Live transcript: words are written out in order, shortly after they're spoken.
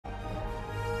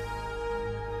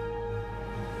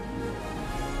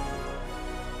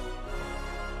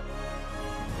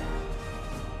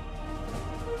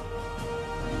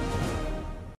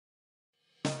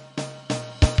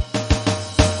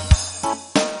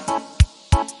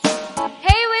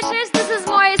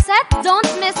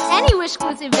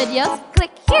exclusive videos,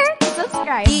 click here to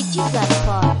subscribe. Did you got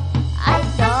fun? I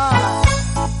thought.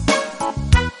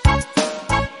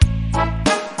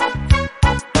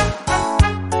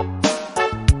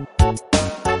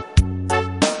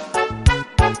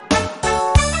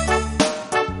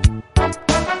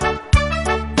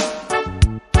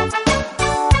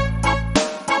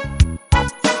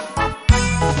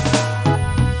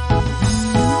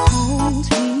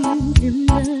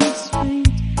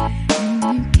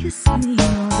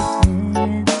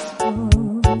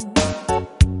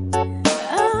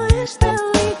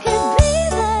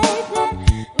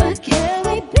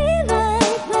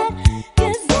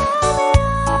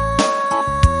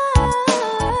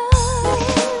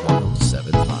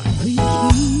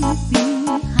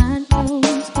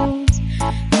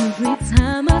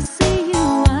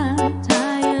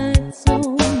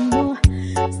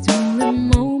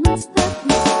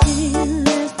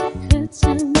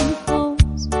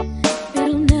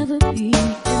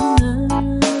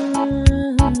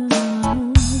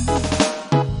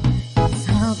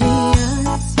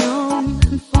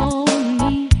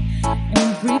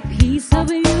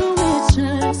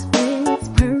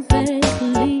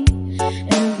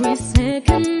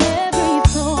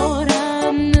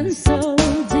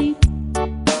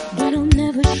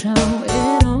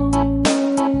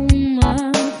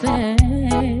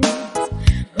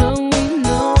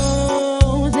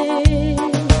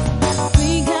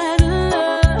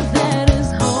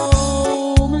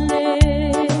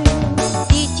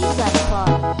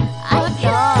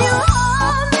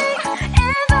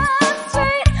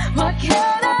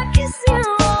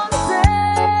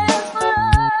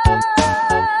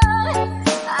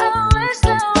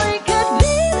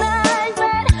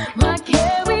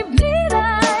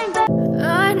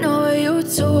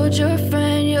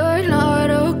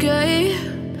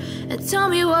 Tell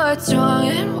me what's wrong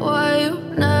and why you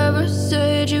never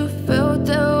said you felt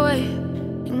that way.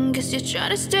 And guess you're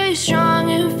trying to stay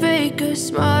strong and fake a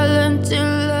smile until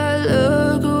I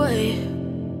look away.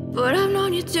 But I've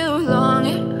known you too long,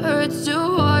 it hurts to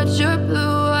watch your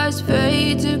blue eyes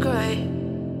fade to gray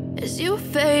as you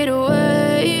fade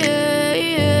away,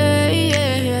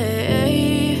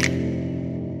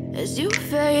 as you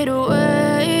fade away.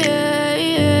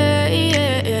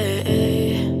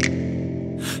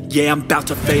 Yeah, I'm about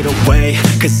to fade away,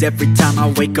 cause every time I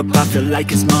wake up I feel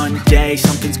like it's Monday.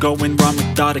 Something's going wrong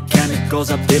with all the chemicals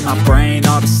up in my brain.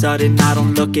 All of a sudden I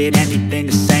don't look at anything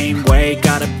the same way.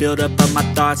 Got a buildup of my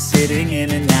thoughts sitting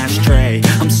in an ashtray.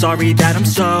 I'm sorry that I'm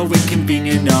so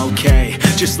inconvenient, okay.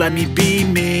 Just let me be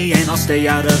me and I'll stay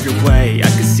out of your way. I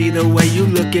can see the way you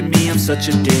look at me, I'm such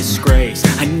a disgrace.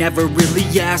 I never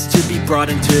really asked to be brought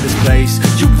into this place.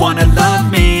 You wanna love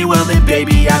me? Well then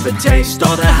baby I have a taste.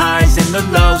 All the highs and the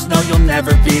lows, no, you'll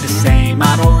never be the same.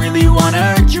 I don't really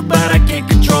wanna hurt you, but I can't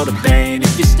control the pain.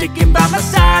 If you're sticking by my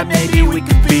side, maybe we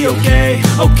could be okay.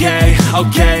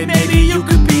 Okay, maybe you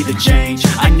could be the change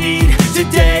I need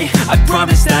today. I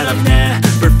promise that I've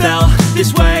never felt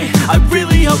this way. I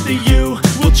really hope that you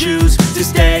will choose to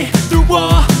stay through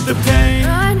all the pain.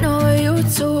 I know you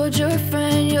told your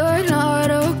friend you're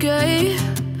not okay,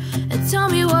 and tell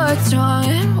me what's wrong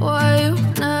and why you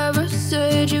never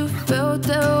said you felt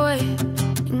that way.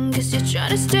 Guess you're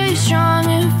trying to stay strong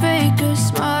and fake a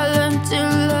smile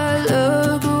until I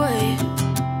look away.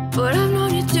 But I've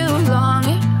known you too long,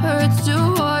 it hurts to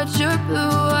watch your blue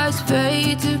eyes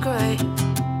fade to gray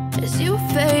as you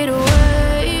fade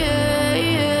away,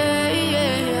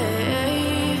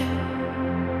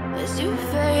 as you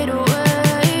fade away,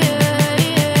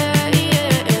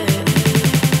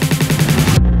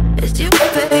 as you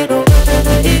fade away.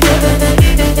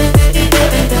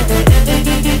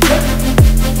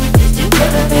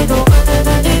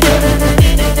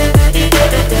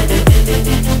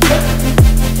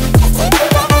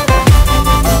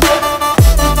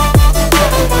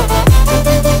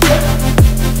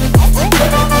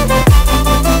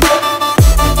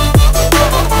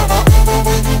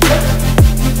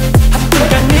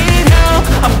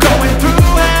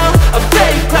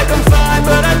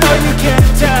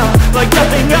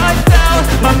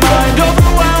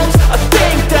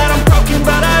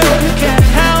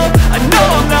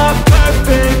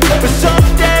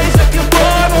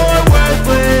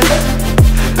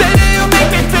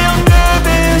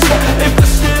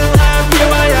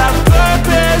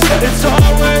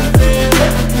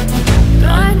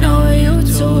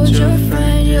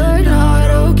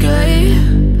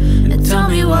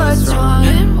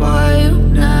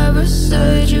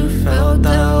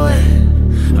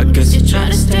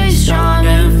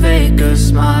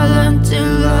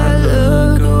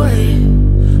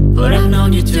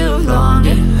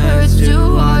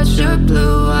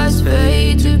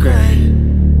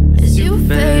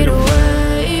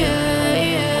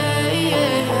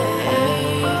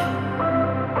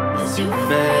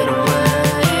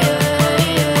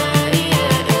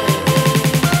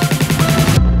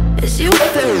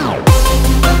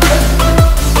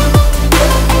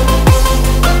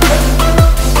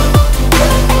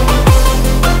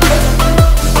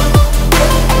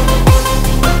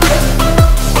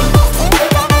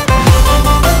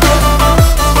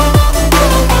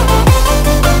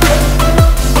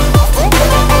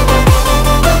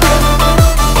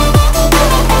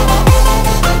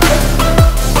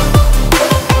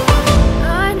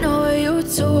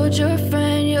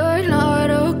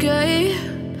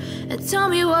 tell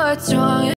me what's wrong.